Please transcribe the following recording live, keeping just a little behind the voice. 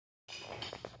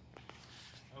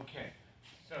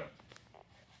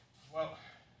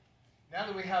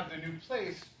we have the new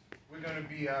place, we're going to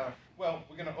be, well,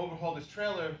 we're going to overhaul this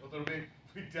trailer a little bit.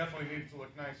 We definitely need it to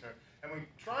look nicer. And we're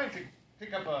trying to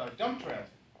pick up a dump trailer.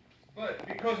 But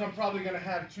because I'm probably going to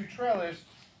have 2 trailers,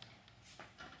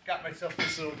 got myself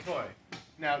this little toy.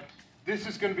 Now, this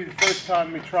is going to be the first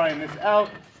time me trying this out.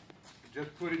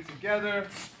 Just put it together.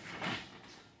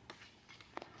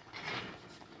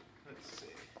 Let's see.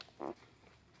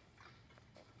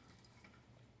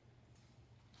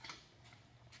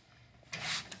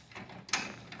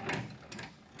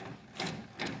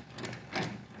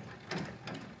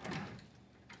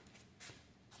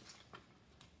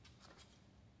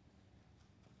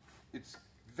 It's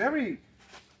very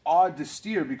odd to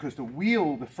steer because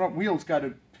the front wheel's got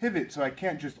to pivot, so I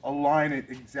can't just align it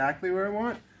exactly where I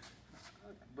want.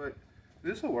 But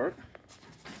this will work.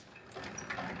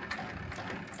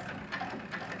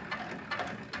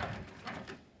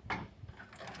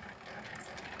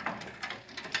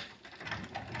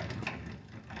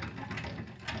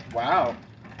 Wow.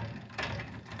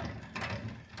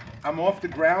 I'm off the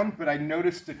ground, but I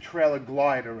noticed the trailer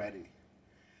glide already.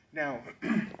 Now,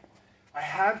 I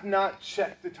have not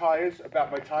checked the tires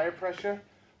about my tire pressure,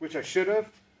 which I should have,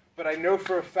 but I know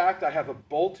for a fact I have a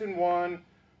bolt in one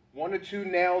or 2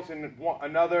 nails in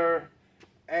another,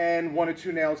 and 1 or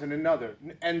 2 nails in another.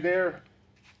 And they're,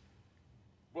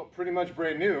 well, pretty much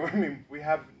brand new. I mean,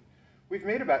 we've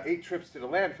made about 8 trips to the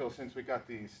landfill since we got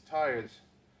these tires.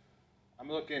 I'm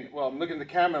looking at the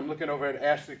camera, I'm looking over at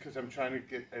Ashley because I'm trying to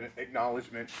get an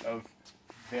acknowledgement of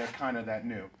they're kind of that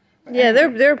new. But yeah,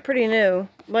 anyway, they're pretty new.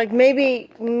 Like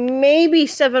maybe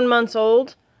 7 months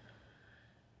old.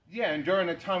 yeah, and during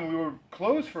the time we were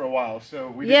closed for a while, so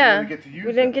we didn't really get to use them.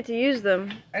 We didn't get to use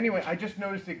them. Anyway, I just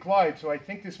noticed it glide, so I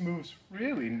think this moves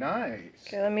really nice.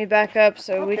 Okay, let me back up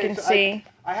so we can see.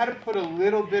 I had to put a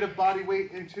little bit of body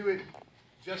weight into it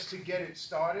just to get it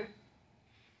started.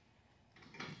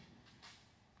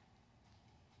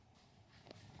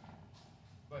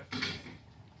 But it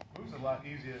moves a lot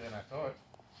easier than I thought.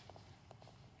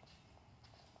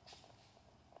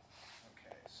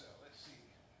 Okay, so let's see.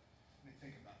 Let me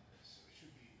think about this. So it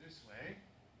should be this way.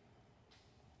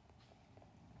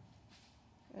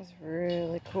 That's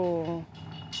really cool.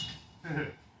 I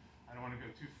don't want to go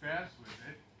too fast with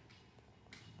it.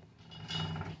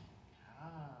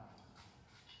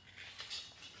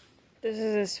 This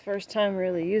is his first time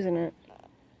really using it.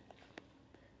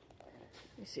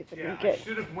 Let me see if I can I get.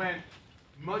 should have went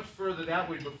much further that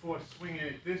way before swinging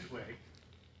it this way.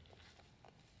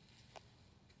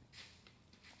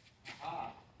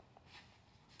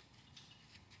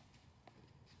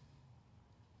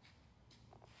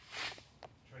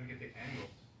 Trying to get the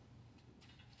angles.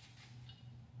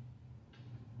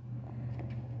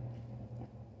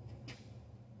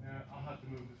 Now I'll have to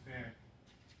move the fan.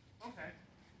 Okay.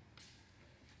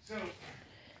 So.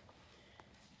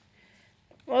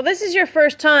 Well, this is your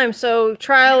first time, so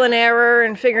trial and error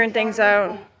and figuring things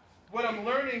out. What I'm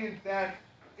learning is that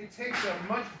it takes a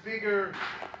much bigger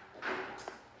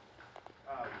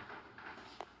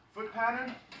foot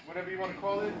pattern, whatever you want to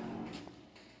call it,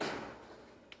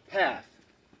 path.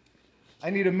 I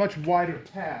need a much wider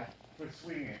path for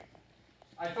swinging.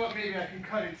 I thought maybe I can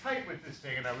cut it tight with this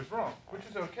thing, and I was wrong, which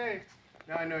is okay.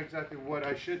 Now I know exactly what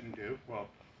I shouldn't do. Well,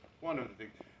 one of the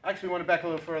things. I actually want to back a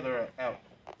little further out.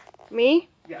 Me?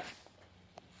 Yes.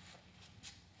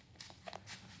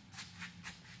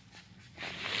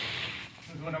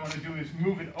 Because what I want to do is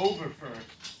move it over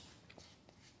first.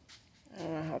 I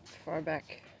don't know how far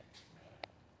back.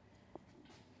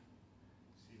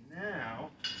 See, now.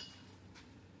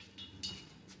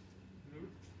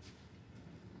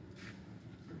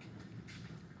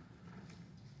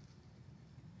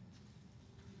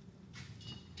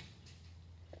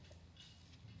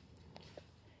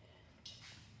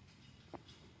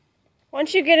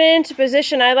 Once you get it into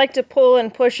position, I like to pull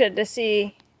and push it to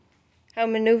see how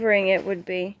maneuvering it would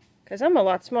be. Because I'm a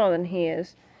lot smaller than he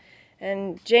is.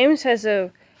 And James has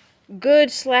a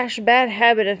good/bad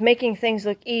habit of making things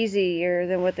look easier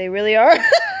than what they really are.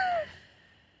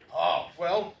 Oh,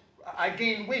 well, I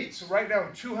gained weight, so right now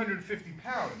I'm 250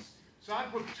 pounds. So I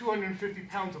put 250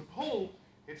 pounds of pull,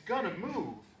 it's gonna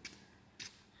move.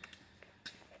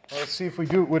 Well, let's see if we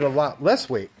do it with a lot less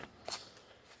weight.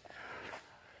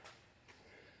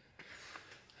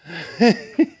 Okay.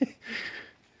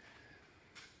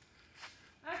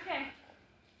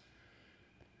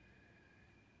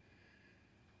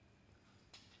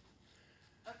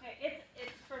 Okay,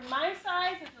 it's for my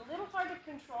size, it's a little hard to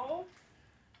control,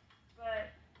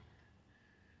 but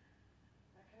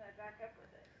how can I back up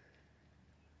with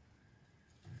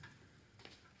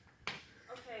it?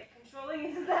 Okay, controlling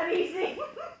isn't that easy.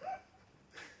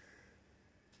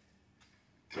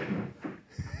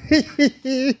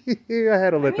 I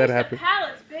had to let that happen.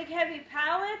 Pallets, big heavy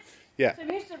pallets. Yeah. So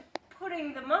I'm used to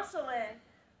putting the muscle in,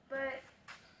 but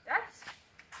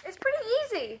it's pretty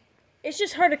easy. It's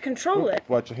just hard to control it.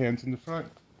 Watch your hands in the front.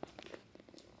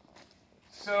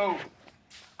 So,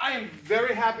 I am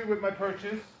very happy with my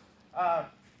purchase.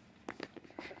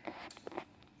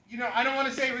 You know, I don't want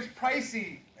to say it was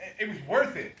pricey. It was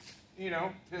worth it. You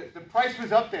know, the price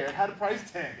was up there. It had a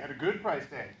price tag. It had a good price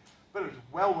tag. But it was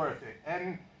well worth it.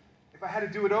 And if I had to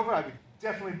do it over, I would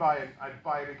definitely buy it. I'd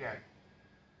buy it again.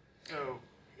 So,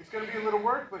 it's going to be a little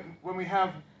work, but when we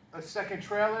have a second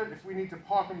trailer, if we need to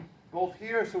park them both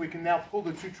here so we can now pull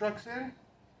the 2 trucks in,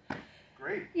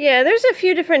 great. Yeah, there's a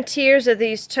few different tiers of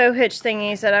these tow hitch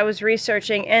thingies that I was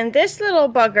researching, and this little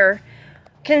bugger,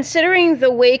 considering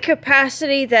the weight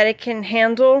capacity that it can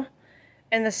handle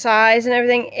and the size and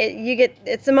everything,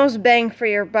 it's the most bang for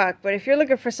your buck. But if you're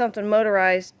looking for something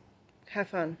motorized, have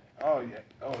fun. Oh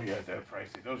yeah, they're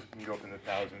pricey. Those can go up in the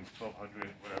thousands, 1,200,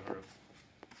 whatever.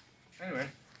 Anyway,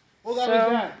 well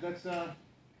that was that.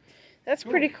 That's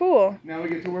cool. Pretty cool. Now we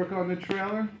get to work on the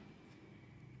trailer.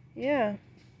 Yeah.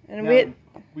 And now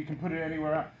we can put it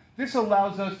anywhere else. This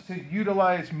allows us to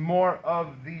utilize more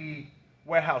of the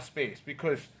warehouse space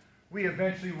because we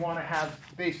eventually want to have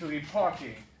basically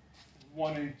parking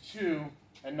 1 and 2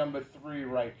 and number 3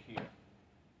 right here.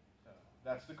 So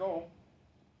that's the goal.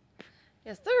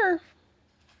 Yes, sir.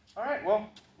 All right, well,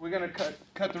 we're going to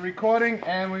cut the recording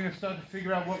and we're going to start to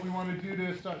figure out what we want to do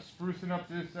to start sprucing up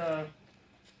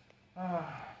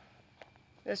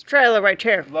this trailer right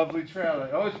here. lovely trailer.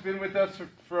 Oh, it's been with us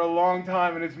for a long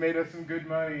time and it's made us some good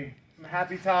money, some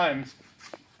happy times.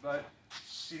 But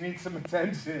she needs some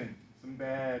attention, some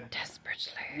bad.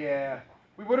 Desperately. Yeah.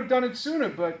 We would have done it sooner,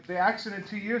 but the accident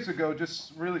 2 years ago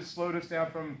just really slowed us down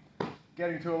from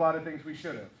getting to a lot of things we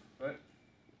should have. But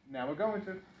now we're going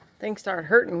to. Things start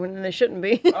hurting when they shouldn't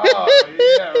be. Oh,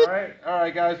 yeah, right? All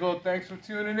right, guys. Well, thanks for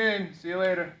tuning in. See you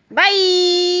later.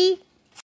 Bye!